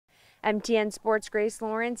MTN Sports' Grace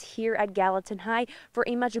Lawrence here at Gallatin High for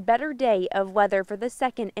a much better day of weather for the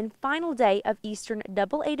second and final day of Eastern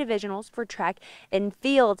AA Divisionals for track and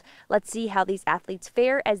field. Let's see how these athletes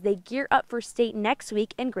fare as they gear up for state next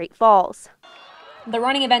week in Great Falls. The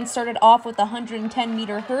running event started off with the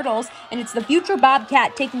 110-meter hurdles, and it's the future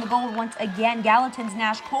Bobcat taking the gold once again. Gallatin's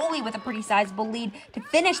Nash Coley with a pretty sizable lead to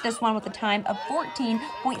finish this one with a time of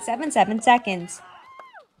 14.77 seconds.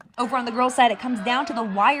 Over on the girls' side, it comes down to the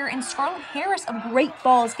wire, and Scarlett Harris of Great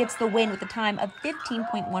Falls gets the win with a time of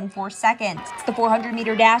 15.14 seconds. It's the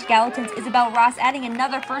 400-meter dash. Gallatin's Isabel Ross adding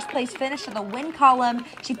another first-place finish to the win column.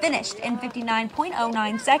 She finished in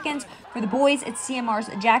 59.09 seconds. For the boys, it's CMR's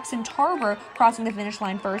Jackson Tarver crossing the finish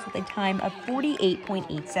line first with a time of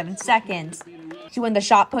 48.87 seconds. She won the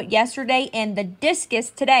shot put yesterday and the discus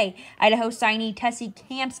today. Idaho signee Tessie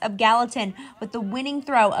Camps of Gallatin with the winning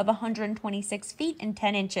throw of 126 feet and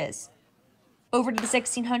 10 inches. Over to the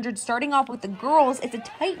 1600, starting off with the girls, it's a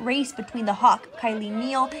tight race between the Hawk, Kylie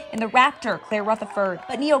Neal, and the Raptor, Claire Rutherford.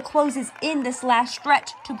 But Neal closes in this last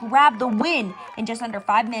stretch to grab the win in just under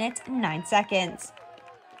 5 minutes and 9 seconds.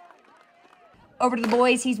 Over to the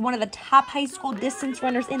boys, he's one of the top high school distance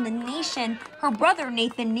runners in the nation. Her brother,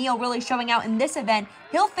 Nathan Neal, really showing out in this event.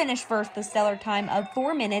 He'll finish first, the stellar time of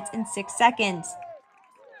 4 minutes and 6 seconds.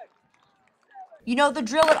 You know the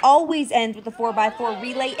drill, it always ends with a 4x4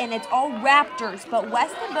 relay, and it's all Raptors, but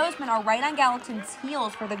West and Bozeman are right on Gallatin's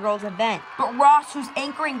heels for the girls' event. But Ross, who's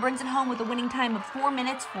anchoring, brings it home with a winning time of 4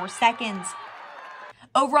 minutes, 4 seconds.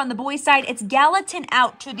 Over on the boys' side, it's Gallatin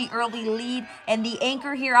out to the early lead, and the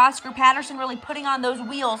anchor here, Oscar Patterson, really putting on those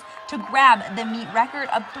wheels to grab the meet record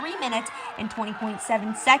of 3 minutes and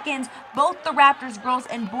 20.7 seconds. Both the Raptors girls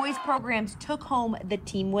and boys programs took home the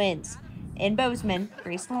team wins. In Bozeman,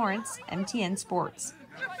 Grace Lawrence, MTN Sports.